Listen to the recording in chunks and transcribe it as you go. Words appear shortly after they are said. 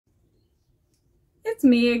It's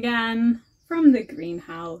me again from the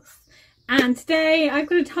greenhouse, and today I've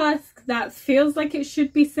got a task that feels like it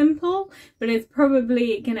should be simple, but it's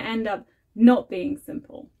probably going to end up not being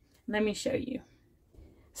simple. Let me show you.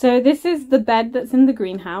 So this is the bed that's in the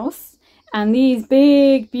greenhouse, and these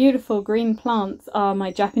big beautiful green plants are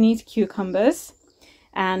my Japanese cucumbers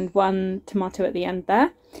and one tomato at the end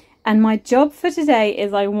there. And my job for today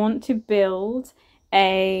is I want to build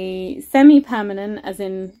a semi-permanent, as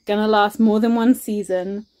in gonna last more than one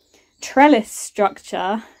season, trellis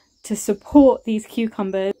structure to support these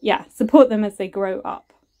cucumbers. Yeah, support them as they grow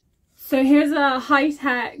up. So here's a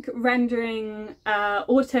high-tech rendering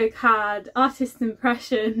AutoCAD artist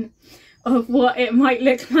impression of what it might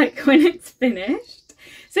look like when it's finished.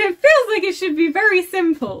 So it feels like it should be very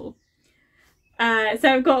simple. So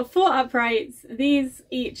I've got 4 uprights. These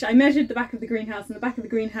each, I measured the back of the greenhouse, and the back of the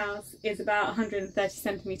greenhouse is about 130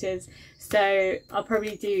 centimetres. So I'll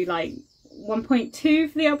probably do like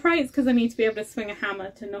 1.2 for the uprights because I need to be able to swing a hammer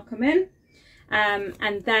to knock them in.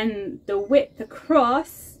 And then the width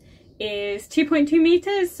across is 2.2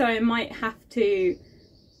 metres, so I might have to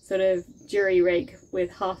sort of jury rig with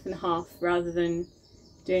half and half rather than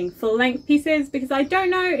doing full length pieces, because I don't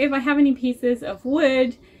know if I have any pieces of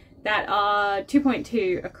wood that are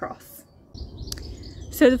 2.2 across.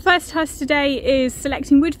 So the first task today is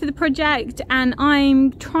selecting wood for the project, and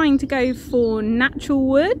I'm trying to go for natural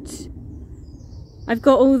wood. I've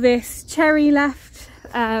got all this cherry left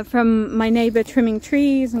from my neighbour trimming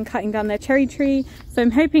trees and cutting down their cherry tree, so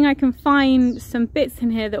I'm hoping I can find some bits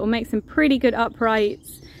in here that will make some pretty good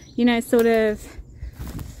uprights, you know, sort of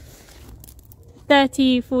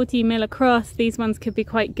 30-40 mil across. These ones could be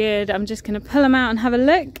quite good. I'm just going to pull them out and have a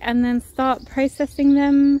look and then start processing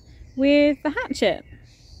them with the hatchet.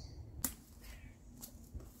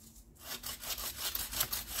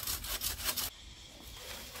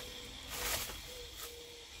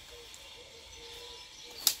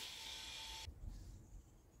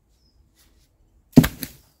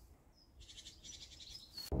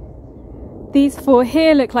 These 4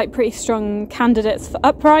 here look like pretty strong candidates for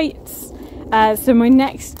uprights. So my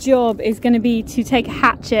next job is going to be to take a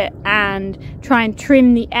hatchet and try and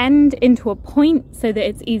trim the end into a point so that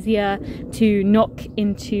it's easier to knock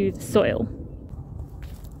into the soil.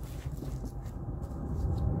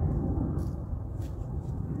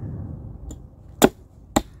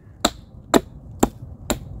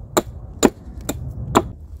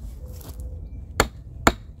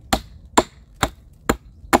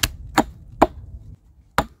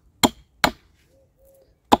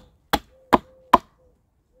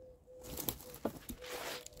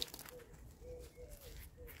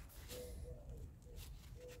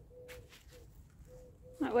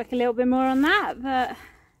 Might work a little bit more on that, but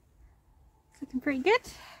it's looking pretty good.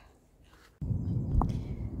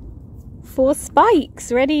 4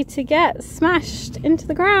 spikes ready to get smashed into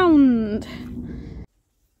the ground.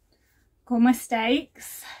 Got my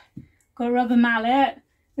stakes, got a rubber mallet.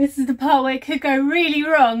 This is the part where it could go really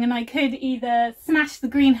wrong and I could either smash the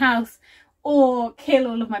greenhouse or kill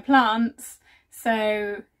all of my plants.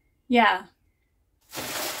 So yeah.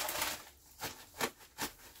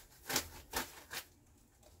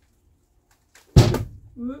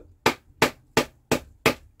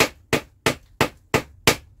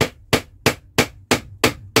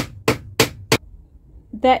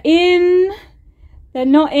 They're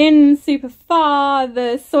not in super far.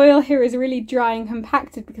 The soil here is really dry and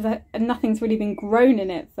compacted because nothing's really been grown in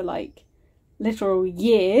it for like literal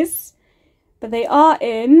years, but they are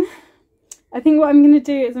in. I think what I'm going to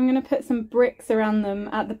do is I'm going to put some bricks around them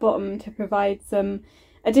at the bottom to provide some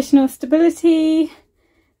additional stability,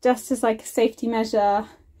 just as like a safety measure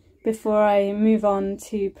before I move on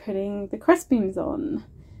to putting the crossbeams on.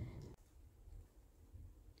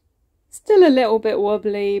 Still a little bit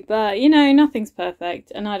wobbly, but you know, nothing's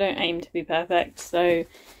perfect and I don't aim to be perfect, so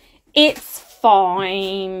it's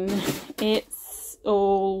fine. It's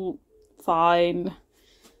all fine.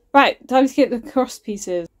 Right, time to get the cross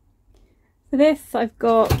pieces. For this I've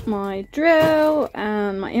got my drill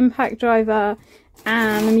and my impact driver,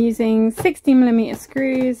 and I'm using 60mm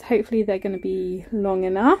screws. Hopefully they're going to be long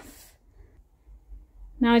enough.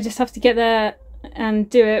 Now I just have to get there and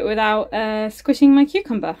do it without squishing my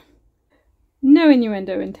cucumber. No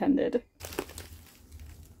innuendo intended.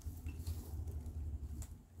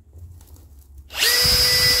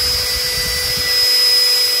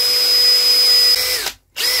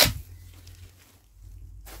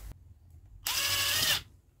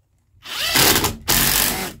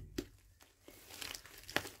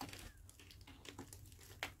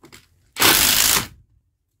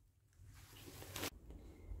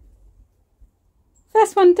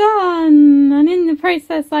 first one done, and in the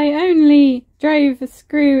process I only drove a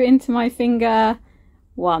screw into my finger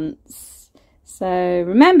once. So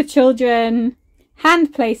remember, children,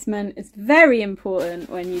 hand placement is very important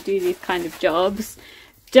when you do these kind of jobs.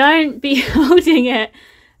 Don't be holding it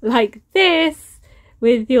like this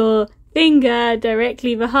with your finger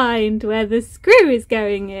directly behind where the screw is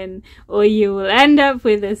going in, or you will end up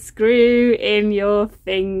with a screw in your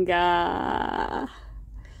finger.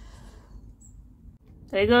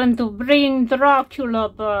 They're going to bring Dracula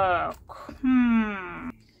back.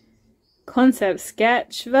 Concept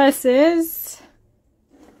sketch versus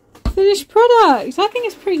finished product. I think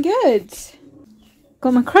it's pretty good.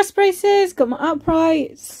 Got my cross braces, got my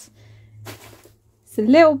uprights. It's a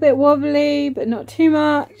little bit wobbly, but not too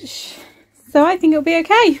much. So I think it'll be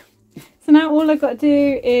okay. So now all I've got to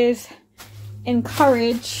do is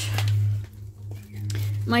encourage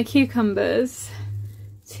my cucumbers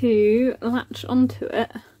to latch onto it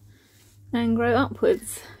and grow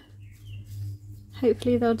upwards.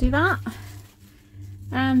 Hopefully they'll do that.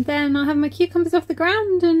 And then I'll have my cucumbers off the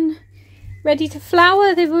ground and ready to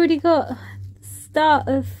flower. They've already got the start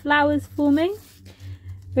of flowers forming.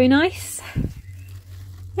 Very nice.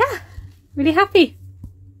 Yeah, really happy.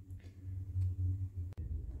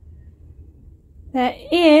 They're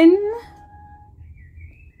in.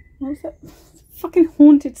 What was that? Fucking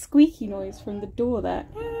haunted squeaky noise from the door there.